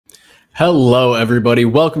Hello, everybody.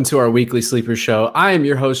 Welcome to our weekly sleeper show. I am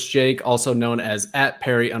your host, Jake, also known as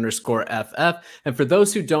 @Perry_FF. And for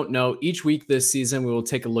those who don't know, each week this season, we will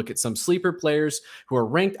take a look at some sleeper players who are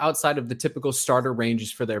ranked outside of the typical starter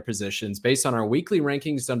ranges for their positions based on our weekly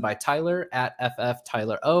rankings done by Tyler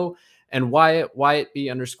 @FF_Tyler_O and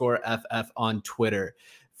Wyatt_B_FF on Twitter.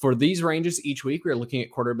 For these ranges each week, we are looking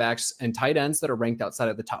at quarterbacks and tight ends that are ranked outside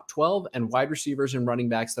of the top 12 and wide receivers and running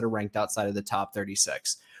backs that are ranked outside of the top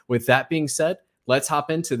 36. With that being said, let's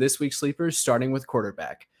hop into this week's sleepers, starting with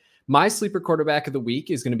quarterback. My sleeper quarterback of the week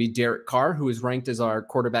is going to be Derek Carr, who is ranked as our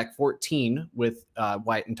quarterback 14 with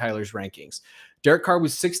Wyatt and Tyler's rankings. Derek Carr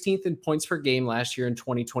was 16th in points per game last year in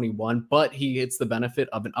 2021, but he gets the benefit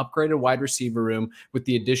of an upgraded wide receiver room with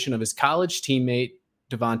the addition of his college teammate,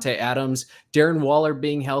 Davante Adams, Darren Waller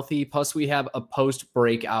being healthy. Plus, we have a post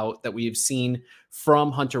breakout that we have seen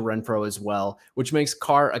from Hunter Renfrow as well, which makes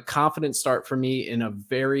Carr a confident start for me in a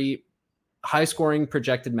very high scoring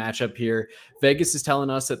projected matchup here. Vegas is telling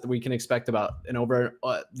us that we can expect about an over.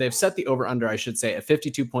 They've set the over under, I should say, at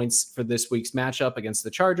 52 points for this week's matchup against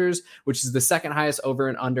the Chargers, which is the second highest over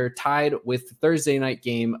and under, tied with the Thursday night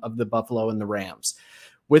game of the Buffalo and the Rams.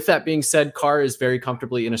 With that being said, Carr is very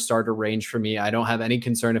comfortably in a starter range for me. I don't have any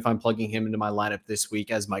concern if I'm plugging him into my lineup this week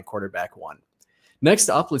as my quarterback one. Next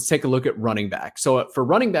up, let's take a look at running back. So for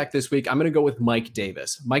running back this week, I'm going to go with Mike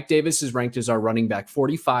Davis. Mike Davis is ranked as our running back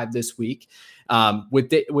 45 this week.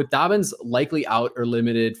 With Dobbins likely out or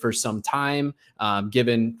limited for some time,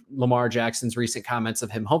 given Lamar Jackson's recent comments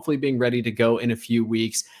of him hopefully being ready to go in a few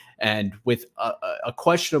weeks, and with a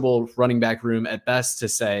questionable running back room at best to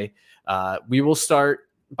say, we will start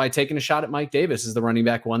by taking a shot at Mike Davis as the running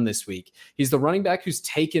back one this week. He's the running back who's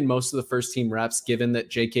taken most of the first team reps, given that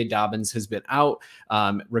J.K. Dobbins has been out,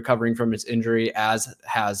 recovering from his injury, as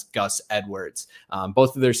has Gus Edwards.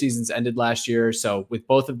 Both of their seasons ended last year. So with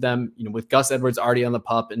both of them, with Gus Edwards already on the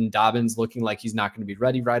pup and Dobbins looking like he's not going to be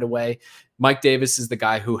ready right away, Mike Davis is the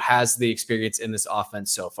guy who has the experience in this offense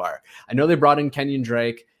so far. I know they brought in Kenyon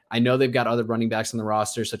Drake. I know they've got other running backs on the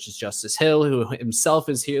roster, such as Justice Hill, who himself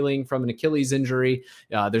is healing from an Achilles injury.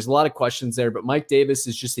 There's a lot of questions there, but Mike Davis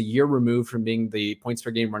is just a year removed from being the points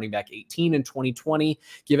per game running back 18 in 2020,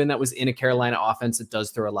 given that was in a Carolina offense that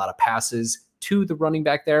does throw a lot of passes to the running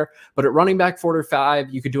back there. But at running back 4 or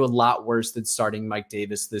 5, you could do a lot worse than starting Mike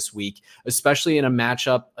Davis this week, especially in a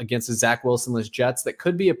matchup against the Zach Wilson-less Jets that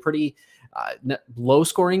could be a pretty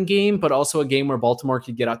low-scoring game, but also a game where Baltimore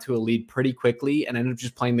could get out to a lead pretty quickly and end up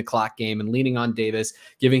just playing the clock game and leaning on Davis,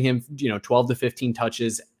 giving him 12 to 15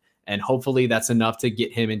 touches, and hopefully that's enough to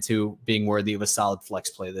get him into being worthy of a solid flex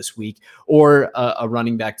play this week, or a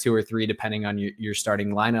running back 2 or 3, depending on your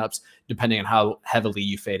starting lineups, depending on how heavily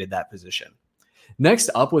you faded that position. Next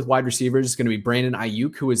up with wide receivers is going to be Brandon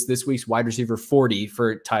Aiyuk, who is this week's wide receiver 40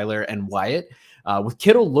 for Tyler and Wyatt. With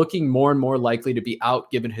Kittle looking more and more likely to be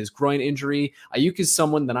out given his groin injury, Aiyuk is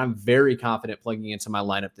someone that I'm very confident plugging into my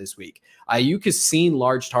lineup this week. Aiyuk has seen a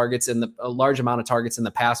large amount of targets in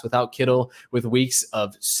the past without Kittle, with weeks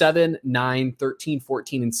of 7, 9, 13,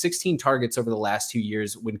 14, and 16 targets over the last 2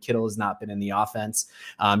 years when Kittle has not been in the offense.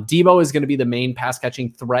 Debo is going to be the main pass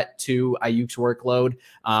catching threat to Aiyuk's workload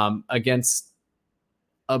against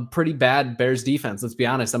a pretty bad Bears defense. Let's be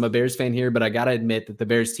honest. I'm a Bears fan here, but I got to admit that the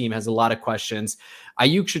Bears team has a lot of questions.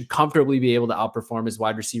 Aiyuk should comfortably be able to outperform his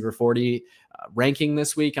wide receiver 40 ranking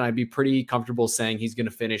this week. And I'd be pretty comfortable saying he's going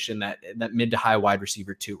to finish in that mid to high wide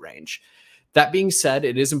receiver 2 range. That being said,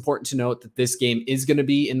 it is important to note that this game is going to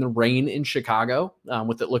be in the rain in Chicago,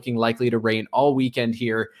 with it looking likely to rain all weekend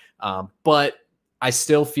here. But I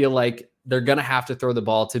still feel like they're going to have to throw the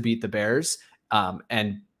ball to beat the Bears.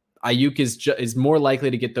 And Aiyuk is more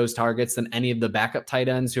likely to get those targets than any of the backup tight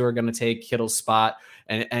ends who are going to take Kittle's spot.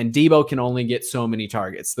 And Debo can only get so many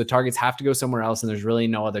targets. The targets have to go somewhere else, and there's really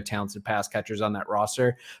no other talented pass catchers on that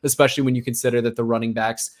roster, especially when you consider that the running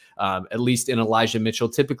backs, at least in Elijah Mitchell,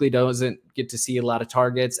 typically doesn't get to see a lot of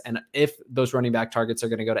targets. And if those running back targets are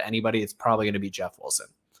going to go to anybody, it's probably going to be Jeff Wilson.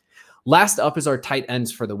 Last up is our tight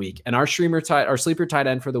ends for the week. And our sleeper tight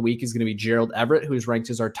end for the week is going to be Gerald Everett, who is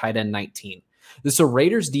ranked as our tight end 19. This is a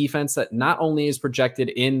Raiders defense that not only is projected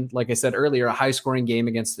in, like I said earlier, a high-scoring game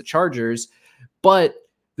against the Chargers, but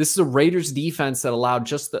this is a Raiders defense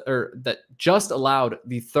that just allowed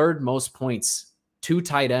the third most points to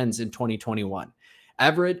tight ends in 2021.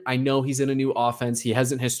 Everett, I know he's in a new offense. He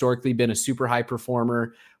hasn't historically been a super high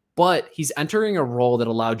performer, but he's entering a role that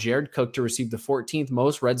allowed Jared Cook to receive the 14th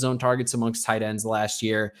most red zone targets amongst tight ends last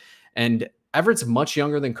year. And Everett's much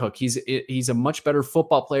younger than Cook. He's a much better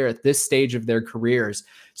football player at this stage of their careers.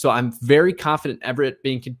 So I'm very confident Everett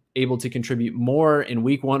being able to contribute more in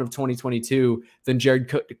week 1 of 2022 than Jared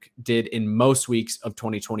Cook did in most weeks of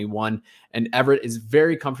 2021. And Everett is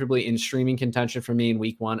very comfortably in streaming contention for me in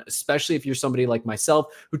week 1, especially if you're somebody like myself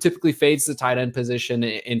who typically fades the tight end position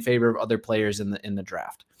in favor of other players in the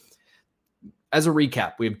draft. As a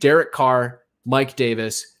recap, we have Derek Carr, Mike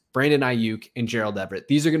Davis, Brandon Ayuk, and Gerald Everett.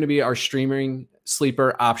 These are going to be our streaming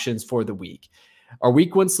sleeper options for the week. Our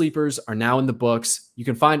week 1 sleepers are now in the books. You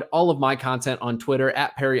can find all of my content on Twitter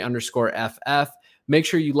at Perry_FF. Make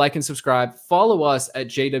sure you like and subscribe. Follow us at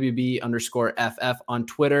JWB_FF on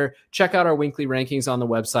Twitter. Check out our weekly rankings on the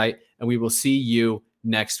website, and we will see you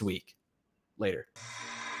next week. Later.